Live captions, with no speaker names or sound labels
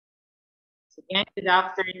So again, good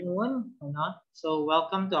afternoon. So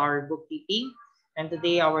welcome to our bookkeeping. And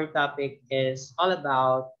today our topic is all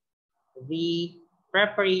about the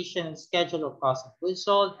preparation schedule of cost of goods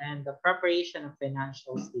sold and the preparation of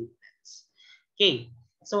financial statements. Okay,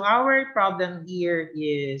 so our problem here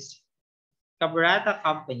is Kaburata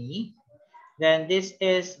Company. Then this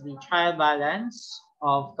is the trial balance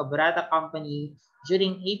of Kaburata Company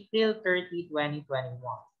during April 30, 2021.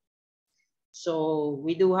 So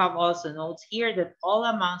we do have also notes here that all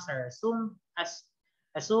amounts are assume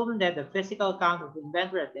that the physical count of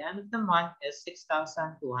inventory at the end of the month is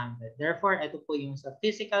 6,200. Therefore, ito po yung sa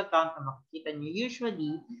physical count na makikita nyo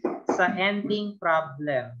usually sa ending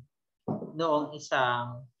problem noong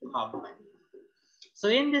isang company.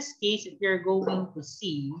 So in this case, if you're going to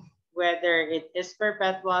see whether it is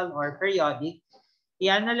perpetual or periodic,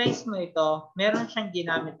 i-analyze mo ito, meron siyang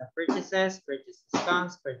ginamit na purchases, purchase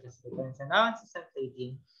discounts, purchase returns, allowances, and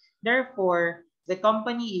trading. Therefore, the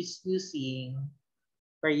company is using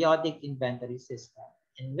periodic inventory system,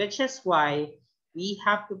 and which is why we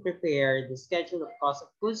have to prepare the schedule of cost of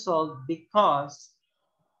goods sold, because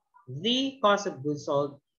the cost of goods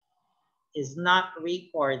sold is not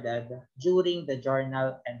recorded during the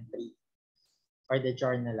journal entry or the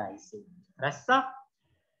journalizing. Rasta?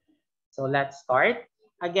 So let's start.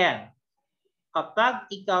 Again, kapag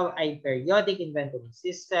ikaw ay periodic inventory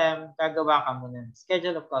system, gagawa ka muna ng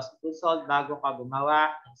schedule of cost of goods sold bago ka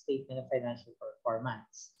gumawa ng statement of financial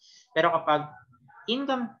performance. Pero kapag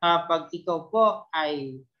pag ikaw po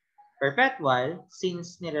ay perpetual,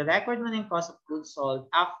 since nire-record mo na yung cost of goods sold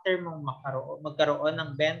after mong magkaroon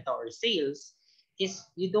ng benta or sales, is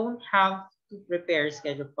you don't have to prepare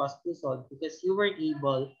schedule of cost of goods sold because you were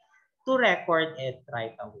able to record it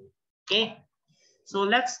right away. Okay? So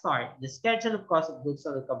let's start the schedule of cost of goods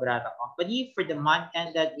sold of Kaburata Company for the month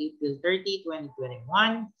ended April 30,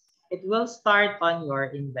 2021. It will start on your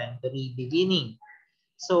inventory beginning.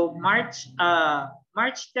 So March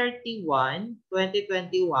 31,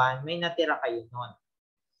 2021, may natira kayo nun.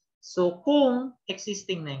 So kung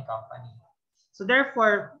existing na yung company. So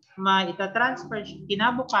therefore, itatransfer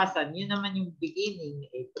kinabukasan, yun naman yung beginning ni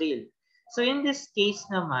April. So in this case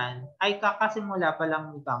naman, ay kakasimula pa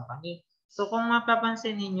lang yung company. So kung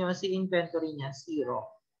mapapansin niyo si inventory niya, 0.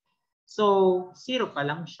 So 0 pa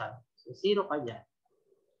lang siya. So 0 ka dyan.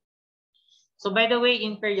 So by the way,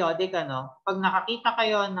 in periodic, pag nakakita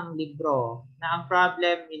kayo ng libro na ang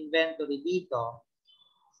problem inventory dito,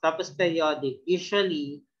 tapos periodic,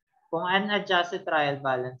 usually, kung unadjusted trial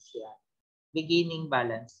balance yan, beginning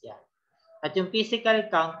balance yan. At yung physical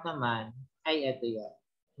count naman, ay ito yan.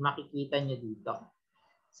 Makikita nyo dito.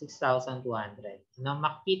 6,200.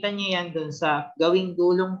 Makikita nyo yan dun sa gawing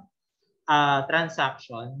dulong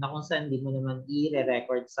transaction na kung saan di mo naman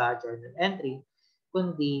i-record sa journal entry,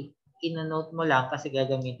 kundi ina-note mo lang kasi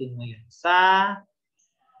gagamitin mo yun sa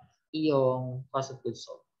iyong cost of goods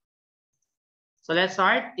sold. So let's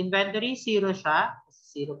start. Inventory, 0 siya.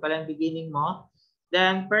 0 pa lang beginning mo.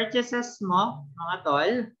 Then purchases mo, mga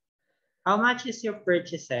tol. How much is your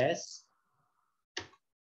purchases?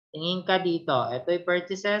 Tingin ka dito. Ito yung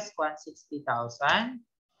purchases, 160,000.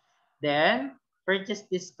 Then, purchase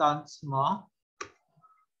discounts mo.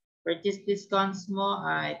 Purchase discounts mo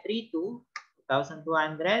ay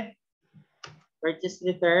 2,200. Purchase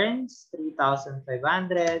returns, 3,500.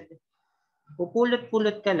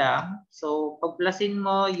 Pupulot-pulot ka lang. So, pagplasin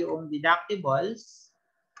mo yung deductibles.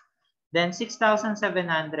 Then,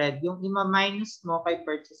 6,700. Yung ima-minus mo kay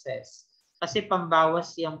purchases. Kasi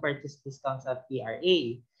pambawas yung purchase discounts at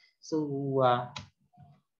PRA. So,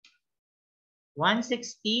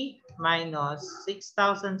 160 minus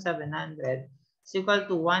 6,700 is equal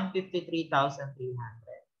to 153,300.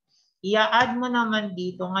 I-add mo naman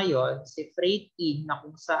dito ngayon si freight in na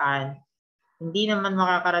kung saan hindi naman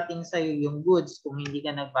makakarating sa'yo yung goods kung hindi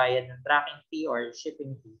ka nagbayad ng tracking fee or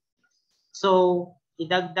shipping fee. So,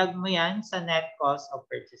 idagdag mo yan sa net cost of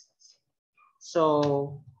purchases.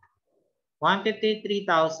 So,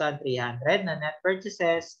 153,300 na net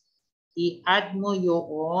purchases, i-add mo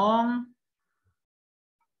yung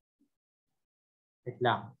wait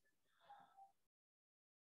lang.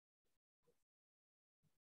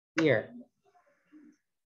 Here.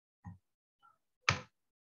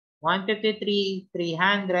 153,300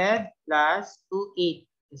 plus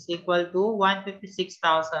 28 is equal to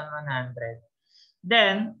 156,100.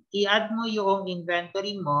 Then, i-add mo yung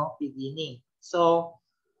inventory mo beginning. So,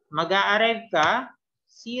 mag-a-arrive ka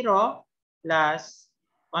 0 plus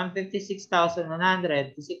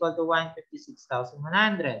 156,100 is equal to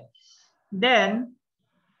 156,100. Then,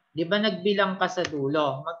 di ba nagbilang ka sa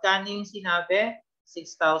dulo? Magkano yung sinabi?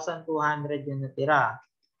 6,200 yung natira.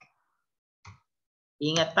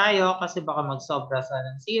 Ingat tayo kasi baka magsobra sa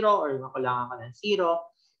ng 0 or makulangan ka ng 0.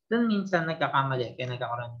 Doon minsan nagkakamali kaya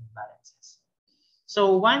nagkakaroon ng imbalances.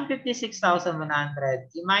 So, 156,100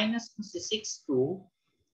 i-minus mo si 62.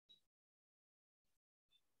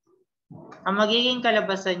 Ang magiging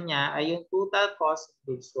kalabasan niya ay yung total cost of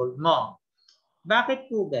goods sold mo. Bakit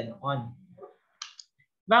po ganoon?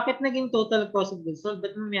 Bakit naging total cost of goods sold?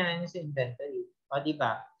 Ba't mo minanan sa inventory? O,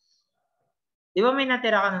 diba? Di ba may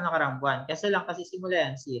natira ka na nakarang buwan? Kasi lang kasi simula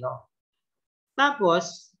yan, 0.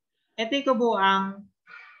 Tapos, ito yung kabuang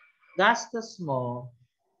gastos mo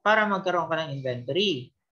para magkaroon ka ng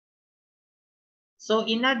inventory. So,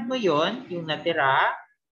 inad mo yon yung natira,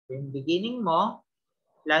 yung beginning mo,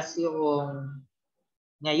 plus yung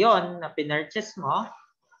ngayon na pinurchase mo,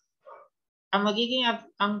 ang magiging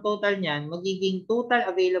ang total niyan, magiging total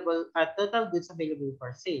available total goods available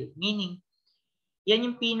for sale. Meaning, yan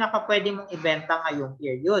yung pinaka pwede mong ibenta ngayong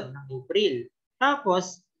period ng April.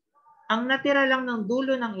 Tapos, ang natira lang ng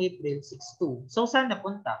dulo ng April, 6.2. So, saan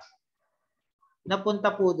napunta?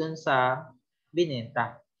 Napunta po dun sa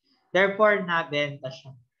binenta. Therefore, nabenta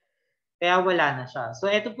siya. Kaya wala na siya. So,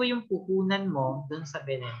 ito po yung puhunan mo dun sa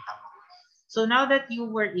binenta mo. So, now that you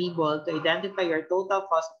were able to identify your total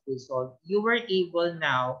cost of goods sold, you were able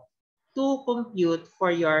now to compute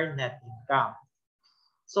for your net income.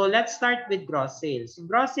 So, let's start with gross sales. Yung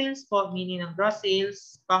gross sales po, meaning ng gross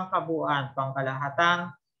sales, pangkabuuan,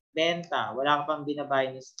 pangkalahatang benta. Wala ka pang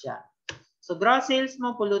binabayos dyan. So, gross sales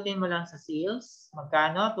mo, pulutin mo lang sa sales.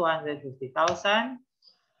 Magkano? 250,000.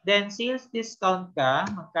 Then, sales discount ka.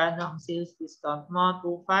 Magkano ang sales discount mo?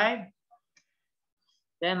 25.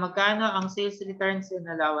 Then, magkano ang sales returns and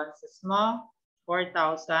allowances mo?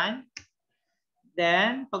 4,000.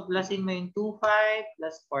 Then, pagplasin mo yung 25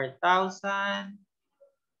 plus 4,000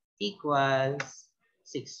 equals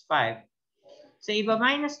 6,500. So, iba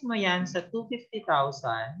minus mo yan sa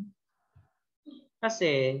 250,000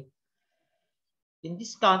 kasi yung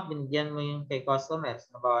discount, binigyan mo yung kay customers,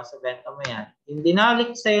 nabawas sa benta mo yan. Yung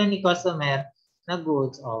dinalik sa'yo ni customer na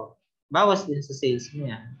goods, bawas din sa sales mo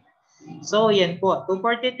yan. So, yan po.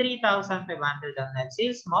 243,500 ang net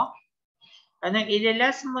sales mo. Anong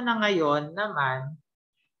ililas mo na ngayon naman,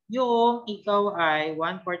 yung ikaw ay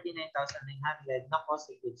 149,900 na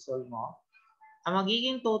cost of goods sold mo. Ang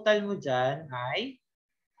magiging total mo dyan ay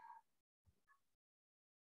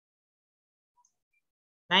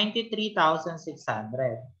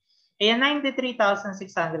 93,600. Kaya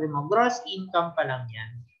 93,600 mo, gross income pa lang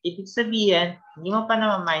yan. Ibig sabihin, hindi mo pa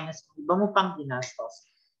naman minus, iba mo pang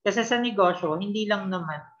ginastos. Kasi sa negosyo, hindi lang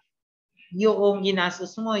naman yung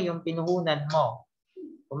ginastos mo, yung pinuhunan mo.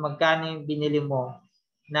 Kung magkano yung binili mo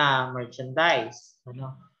na merchandise.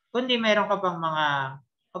 Ano? Kundi meron ka pang mga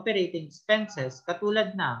operating expenses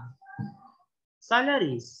katulad ng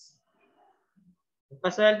salaries.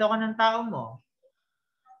 Pasweldo ka ng tao mo.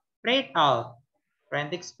 Freight out.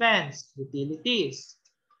 Rent expense. Utilities.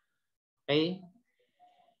 Okay?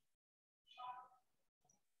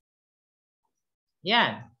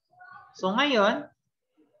 Yan. So ngayon,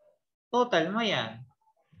 total mo yan.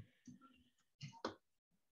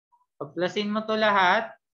 Pagplasin mo to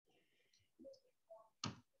lahat,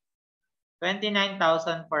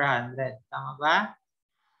 29,400. Tama ba?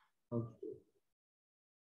 Okay.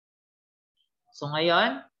 So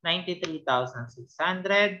ngayon,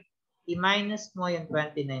 93,600. I-minus mo yung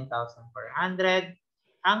 29,400.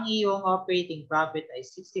 Ang iyong operating profit ay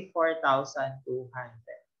 64,200.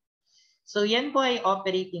 So yan po ay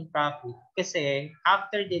operating profit kasi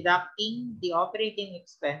after deducting the operating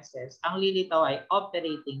expenses, ang lilitaw ay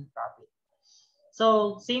operating profit.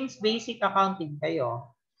 So since basic accounting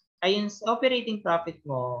kayo, ay yung operating profit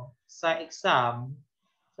mo sa exam,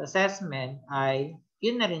 sa assessment ay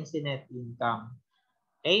yun na rin si net income.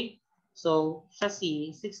 Okay? So siya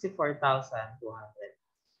si 64,200.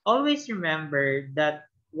 Always remember that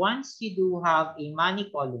once you do have a money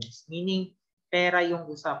columns, meaning pera yung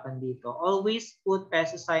usapan dito, always put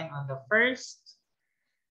peso sign on the first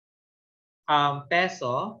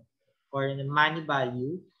peso or the money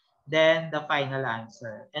value, then the final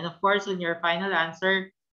answer. And of course, on your final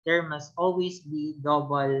answer, there must always be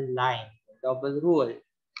double line, double rule.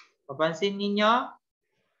 Papansin ninyo,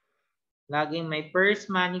 laging may first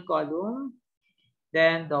money column,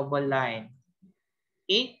 then double line.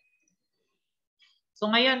 Okay? So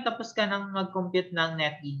ngayon, tapos ka nang mag-compute ng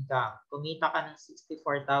net income. Kumita ka ng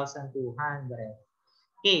 64,200.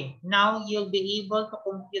 Okay, now you'll be able to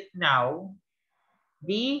compute now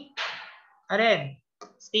the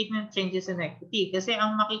statement changes in equity. Kasi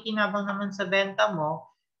ang makikinabang naman sa benta mo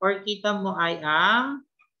or kita mo ay ang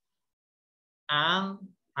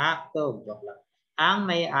ang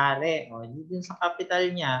may-ari. O, dito sa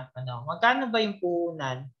capital niya, ano, magkano ba yung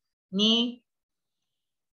puhunan ni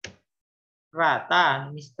Rata,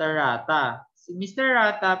 ni Mr. Rata? Si Mr.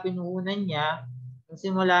 Rata, pinuhunan niya, ang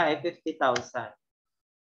simula ay 50,000.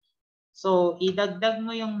 So, idagdag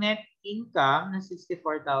mo yung net income na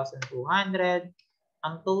 64,200.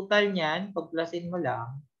 Ang total niyan, pagplasin mo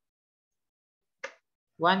lang,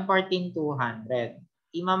 114,200.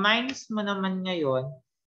 Ima-minus mo naman ngayon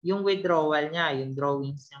yung withdrawal niya, yung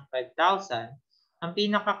drawings niyang 5,000. Ang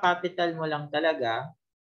pinaka-capital mo lang talaga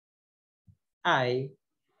ay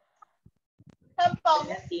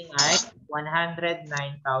netting ay 109,200.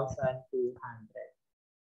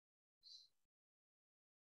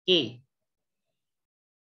 Okay.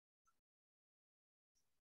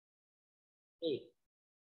 Okay.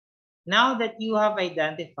 Now that you have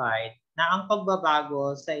identified na ang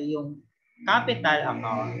pagbabago sa iyong capital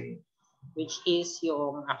account, which is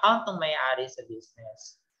yung account ng may-ari sa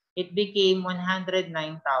business, it became 109,200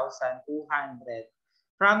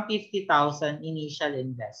 from 50,000 initial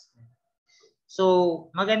investment. So,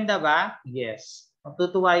 maganda ba? Yes.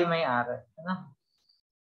 Matutuwa yung may-ari. Ano?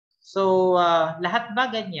 So, lahat ba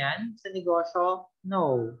ganyan sa negosyo?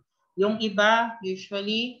 No. Yung iba,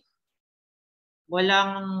 usually,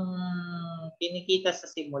 walang kinikita sa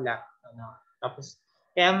simula. Ano? Tapos,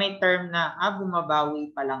 kaya may term na,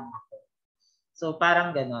 bumabawi pa lang ako. So,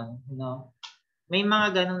 parang ganon. No? May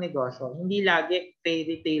mga ganong negosyo. Hindi lagi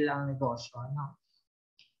fairy tale ang negosyo. No?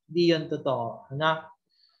 Hindi yun totoo. No?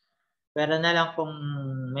 Pero na lang kung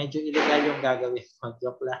medyo illegal yung gagawin mo.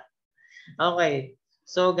 Joke lang. Okay.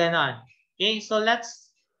 So, ganon. Okay. So,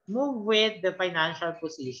 let's move with the financial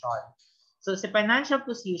position. So, si financial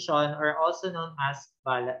position are also known as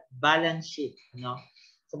balance sheet. No?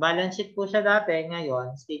 So, balance sheet po siya dati.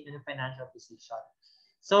 Ngayon, statement of financial position.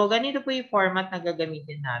 So, ganito po yung format na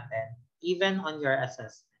gagamitin natin even on your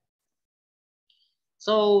assessment.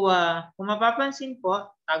 So, kung mapapansin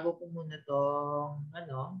po, tago ko muna itong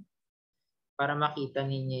para makita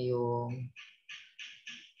ninyo yung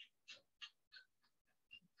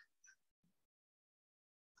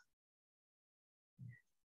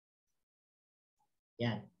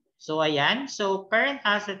yan. So, ayan. So, current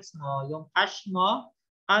assets mo, yung cash mo,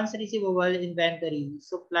 accounts receivable, inventory,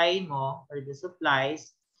 supply mo, or the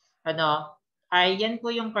supplies, ay yan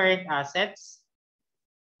po yung current assets.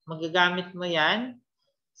 Magagamit mo yan.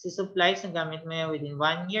 Si supplies, nagamit mo yan within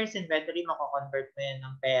 1 year. Sa inventory, mako-convert mo yan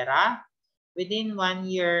ng pera. Within 1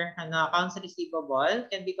 year, accounts receivable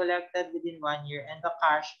can be collected within 1 year and the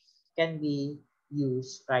cash can be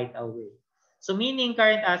used right away. So, meaning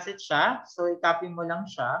current asset siya. So, i-copy mo lang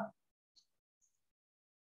siya.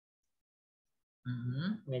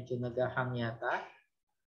 Medyo nag-hang yata.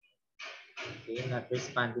 Okay, not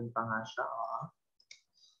responding pa nga siya.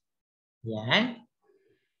 Yan.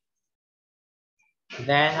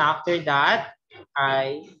 Then, after that,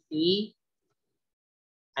 ay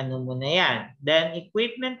ano mo na yan. Then,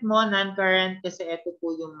 equipment mo, non-current, kasi ito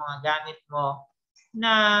po yung mga gamit mo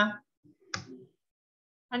na,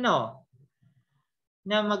 na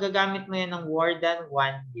magagamit mo yan ng more than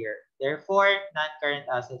 1 year. Therefore, non-current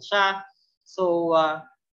asset siya. So,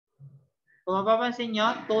 kung mapapansin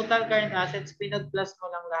nyo, total current assets, pinag-plus mo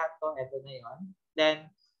lang lahat to. Ito na yun. Then,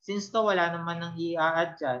 since to wala naman nang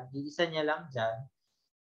i-add dyan, iisa niya lang dyan.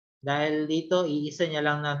 Dahil dito, iisa niya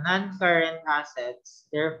lang na non-current assets.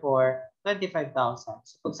 Therefore, 25,000.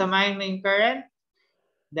 So, pagsamahin mo yung current,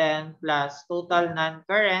 then plus total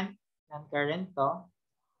non-current to,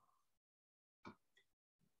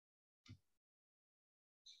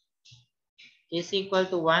 is equal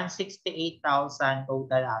to 168,000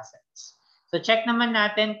 total assets. So, check naman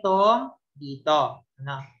natin to dito.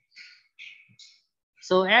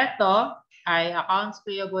 So, eto ay accounts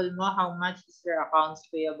payable mo. How much is your accounts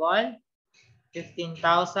payable?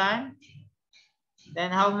 15,000.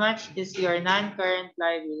 Then, how much is your non-current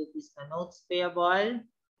liabilities na notes payable?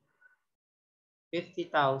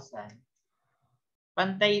 50,000.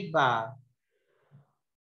 Pantay ba?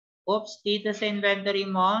 Oops, dito sa inventory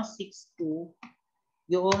mo, 62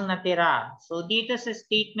 yung natira. So, dito sa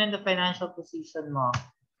statement of financial position mo,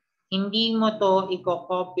 hindi mo to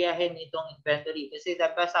ikokopyahin itong inventory. Kasi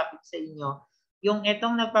dapat sabi sa inyo, yung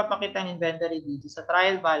itong nagpapakita ng inventory dito sa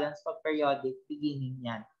trial balance pag periodic, beginning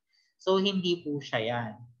yan. So, hindi po siya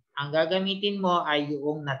yan. Ang gagamitin mo ay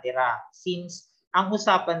yung natira. Since ang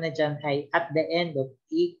usapan na dyan ay at the end of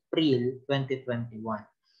April 2021.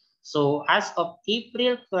 So, as of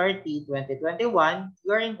April 30, 2021,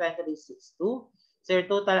 your inventory is 62. So, your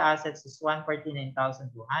total assets is 149,200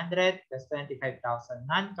 plus 25,000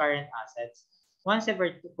 non-current assets,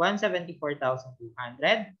 174,200.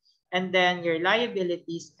 And then your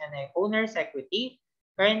liabilities and owner's equity,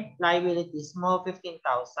 current liabilities mo 15,000,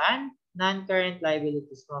 non-current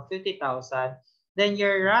liabilities mo 50,000. Then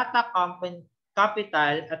your rata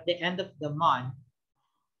capital at the end of the month,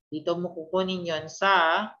 dito mo kukunin yon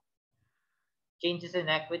sa changes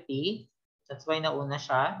in equity. That's why nauna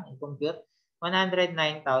siya, i-compute,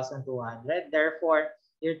 109,200. Therefore,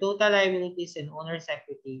 your total liabilities and owner's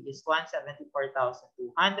equity is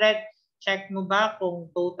 174,200. Check mo ba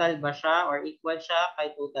kung total ba siya or equal siya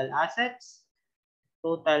kay total assets,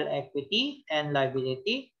 total equity, and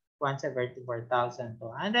liability? 174,200,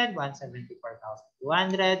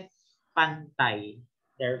 174,200, pantay.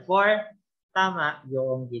 Therefore, tama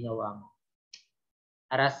yung ginawa mo.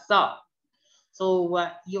 Araso. So,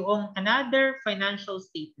 yung another financial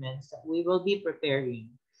statements that we will be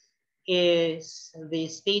preparing is the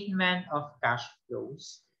statement of cash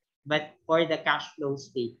flows, but for the cash flow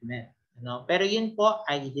statement. Ano? Pero yun po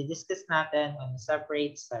ay i-discuss natin on a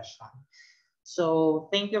separate session. So,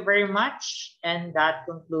 thank you very much, and that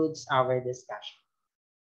concludes our discussion.